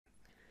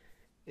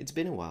It's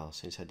been a while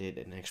since I did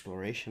an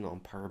exploration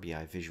on Power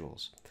BI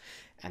visuals,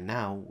 and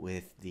now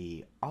with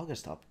the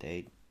August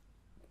update,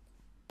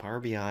 Power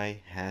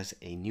BI has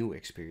a new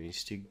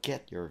experience to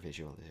get your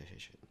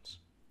visualizations.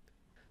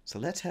 So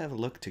let's have a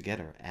look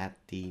together at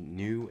the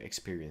new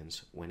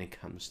experience when it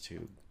comes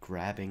to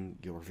grabbing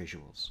your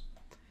visuals.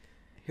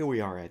 Here we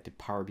are at the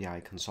Power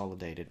BI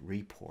consolidated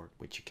report,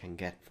 which you can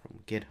get from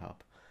GitHub.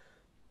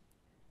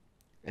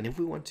 And if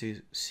we want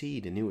to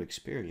see the new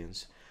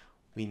experience,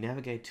 we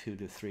navigate to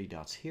the three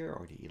dots here,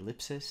 or the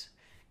ellipsis,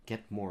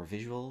 get more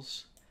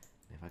visuals.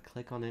 If I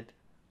click on it,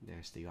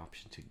 there's the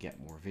option to get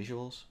more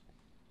visuals.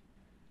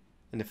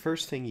 And the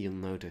first thing you'll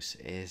notice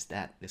is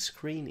that the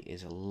screen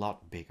is a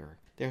lot bigger.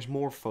 There's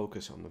more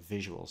focus on the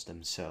visuals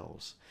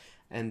themselves,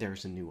 and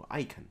there's a new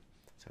icon.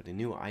 So the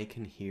new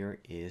icon here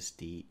is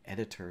the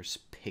editor's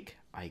pick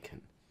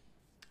icon.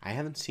 I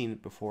haven't seen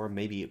it before,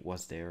 maybe it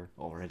was there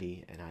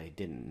already and I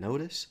didn't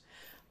notice,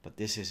 but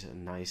this is a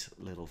nice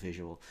little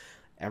visual.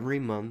 Every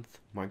month,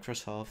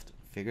 Microsoft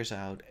figures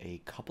out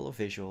a couple of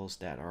visuals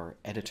that are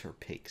editor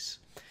picks,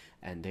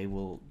 and they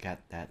will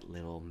get that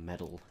little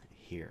medal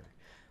here.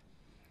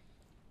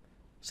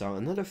 So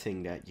another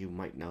thing that you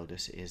might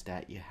notice is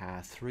that you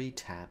have three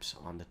tabs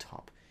on the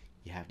top.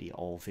 You have the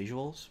all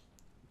visuals,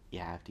 you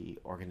have the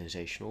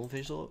organizational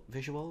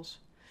visuals,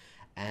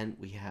 and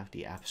we have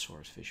the app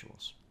source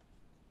visuals.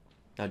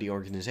 Now the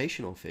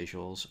organizational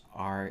visuals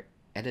are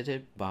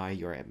edited by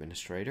your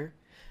administrator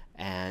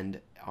and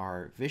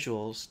are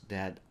visuals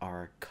that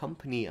are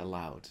company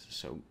allowed.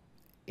 So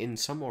in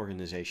some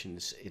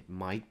organizations it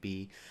might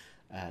be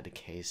the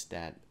case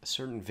that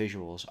certain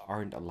visuals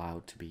aren't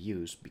allowed to be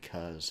used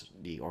because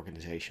the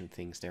organization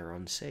thinks they're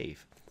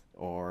unsafe,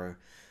 or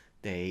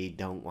they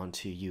don't want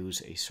to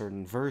use a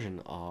certain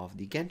version of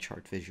the Gantt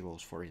chart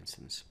visuals, for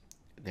instance.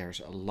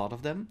 There's a lot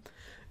of them.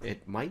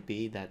 It might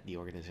be that the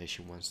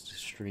organization wants to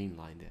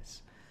streamline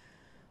this.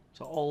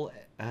 So all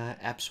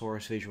app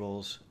source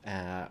visuals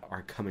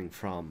are coming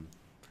from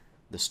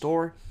the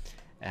store.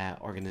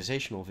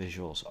 Organizational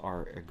visuals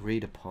are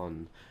agreed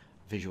upon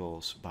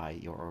visuals by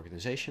your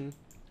organization,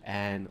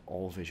 and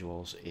all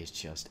visuals is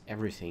just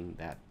everything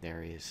that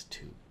there is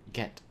to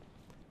get.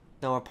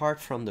 Now,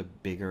 apart from the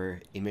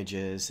bigger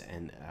images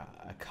and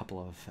a couple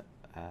of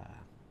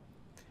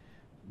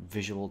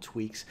visual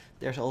tweaks,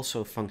 there's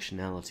also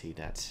functionality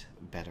that's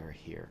better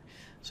here.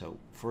 So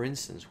for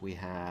instance, we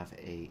have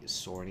a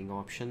sorting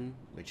option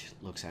which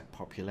looks at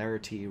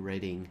popularity,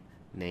 rating,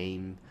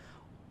 name,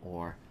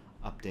 or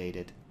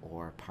updated,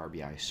 or Power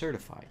BI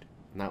certified.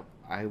 Now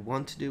I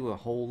want to do a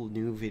whole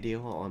new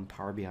video on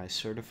Power BI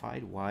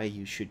certified, why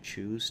you should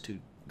choose to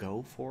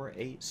go for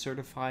a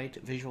certified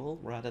visual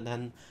rather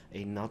than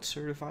a not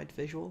certified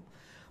visual,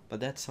 but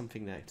that's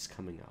something that's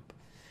coming up.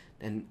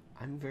 And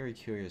I'm very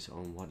curious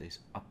on what is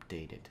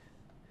updated.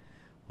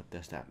 What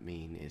does that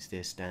mean? Is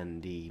this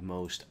then the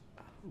most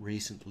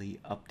recently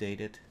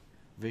updated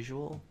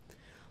visual?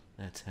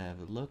 Let's have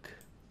a look.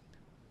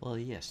 Well,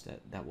 yes,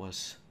 that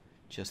was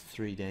just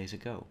 3 days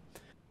ago.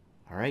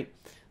 Alright,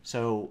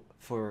 so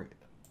for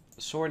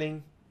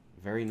sorting,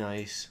 very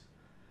nice.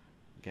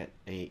 Get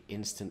a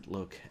instant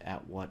look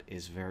at what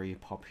is very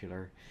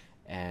popular,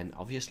 and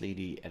obviously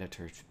the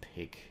editor's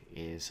pick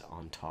is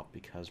on top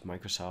because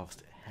Microsoft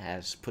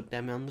has put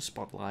them on the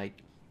spotlight,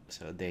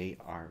 so they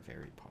are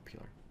very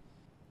popular.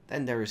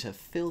 Then there is a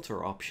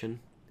filter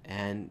option,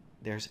 and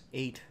there's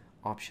 8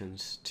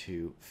 options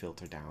to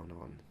filter down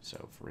on.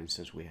 So for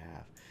instance, we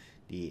have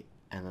the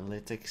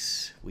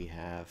analytics, we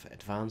have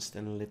advanced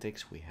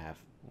analytics, we have,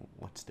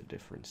 what's the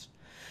difference?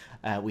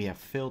 We have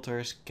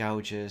filters,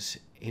 gouges,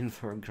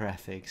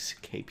 infographics,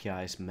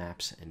 KPIs,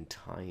 maps, and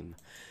time.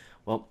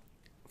 Well,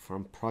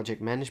 from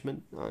project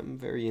management, I'm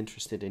very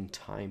interested in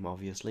time,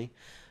 obviously.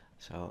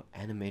 So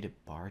animated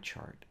bar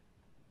chart.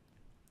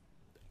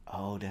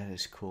 Oh, that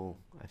is cool.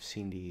 I've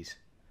seen these.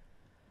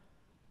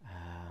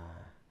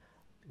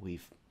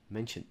 We've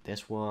mentioned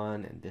this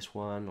one and this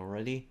one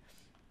already.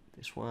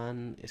 This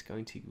one is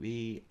going to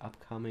be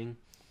upcoming.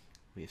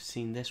 We've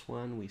seen this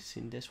one. We've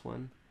seen this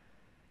one.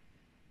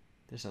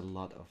 There's a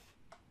lot of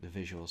the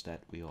visuals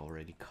that we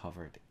already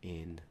covered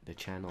in the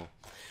channel.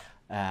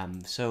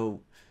 So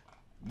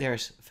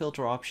there's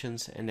filter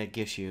options, and that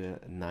gives you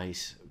a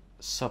nice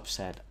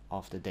subset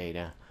of the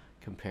data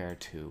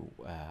compared to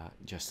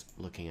just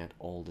looking at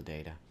all the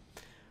data.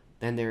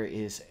 Then there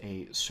is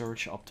a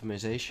search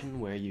optimization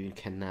where you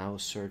can now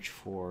search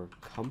for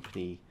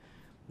company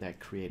that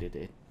created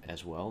it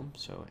as well.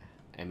 So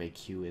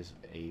MAQ is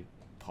a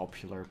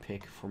popular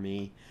pick for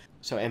me.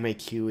 So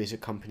MAQ is a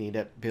company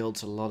that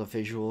builds a lot of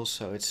visuals,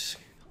 so it's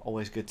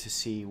always good to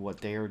see what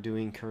they are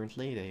doing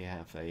currently. They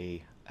have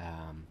a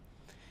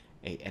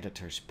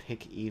editor's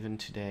pick even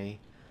today.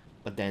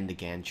 But then the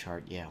Gantt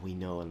chart, yeah, we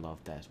know and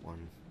love that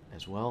one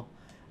as well.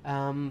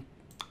 And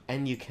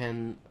you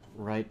can,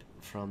 right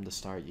from the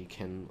start, you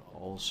can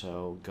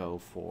also go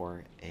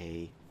for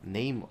a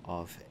name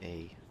of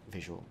a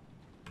visual.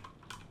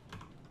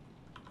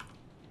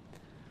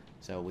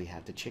 So we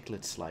have the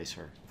chiclet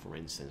slicer, for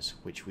instance,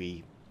 which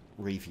we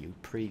reviewed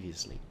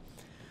previously.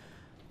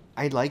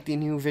 I like the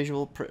new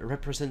visual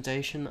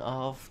representation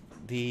of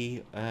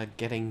the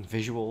getting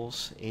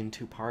visuals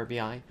into Power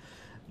BI.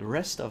 The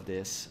rest of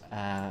this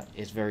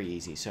is very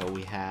easy. So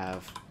we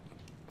have,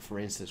 for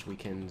instance, we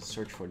can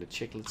search for the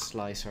chiclet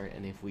slicer,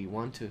 and if we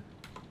want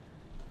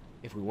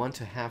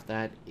to have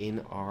that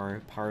in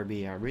our Power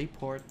BI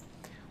report,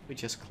 we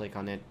just click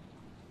on it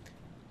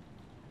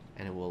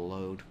and it will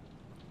load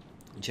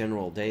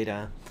general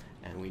data,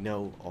 and we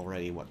know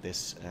already what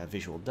this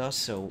visual does,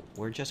 so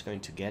we're just going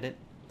to get it.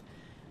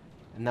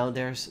 And now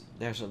there's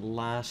a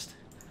last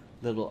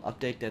little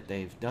update that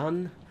they've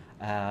done.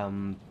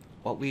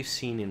 What we've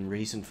seen in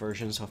recent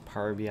versions of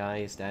Power BI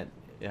is that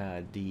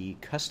the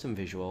custom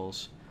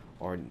visuals,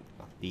 or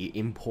the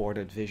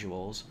imported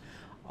visuals,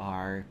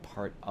 are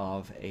part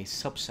of a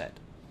subset.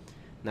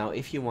 Now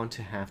if you want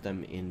to have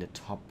them in the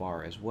top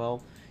bar as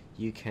well,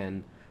 you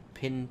can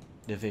pin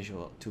the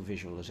visual to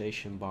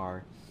visualization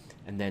bar,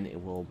 and then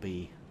it will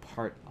be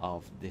part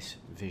of this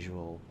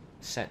visual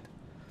set.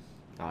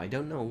 Now I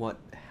don't know what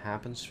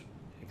happens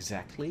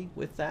exactly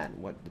with that,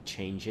 what the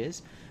change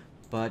is,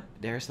 but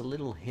there's a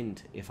little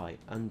hint if I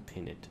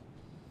unpin it.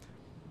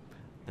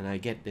 And I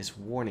get this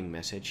warning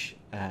message,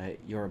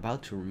 you're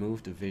about to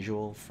remove the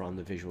visual from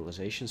the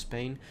visualizations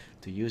pane.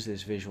 To use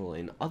this visual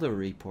in other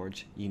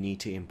reports, you need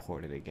to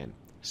import it again.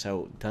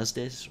 So does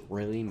this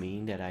really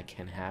mean that I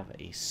can have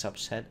a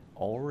subset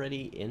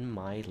already in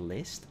my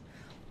list?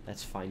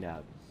 Let's find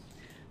out.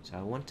 So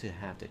I want to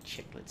have the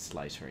chiclet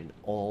slicer in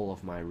all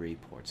of my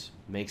reports.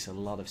 Makes a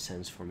lot of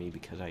sense for me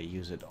because I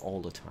use it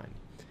all the time.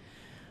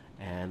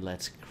 And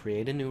let's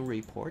create a new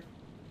report.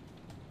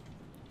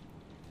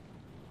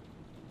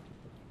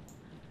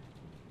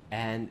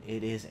 And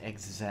it is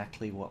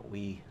exactly what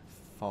we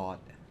thought.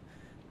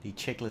 The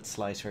chiclet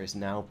slicer is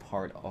now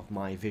part of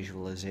my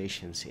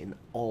visualizations in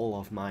all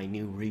of my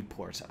new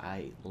reports.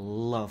 I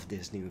love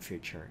this new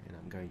feature, and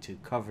I'm going to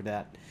cover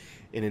that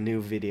in a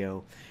new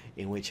video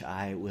in which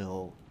I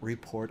will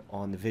report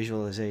on the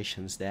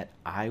visualizations that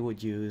I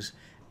would use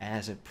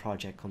as a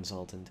project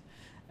consultant,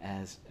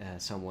 as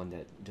someone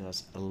that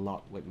does a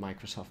lot with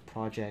Microsoft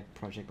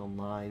Project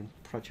Online,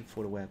 Project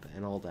for the Web,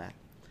 and all that.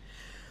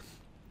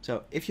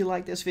 So if you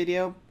like this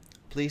video,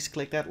 please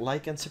click that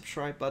like and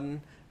subscribe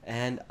button,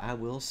 and I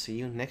will see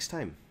you next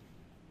time.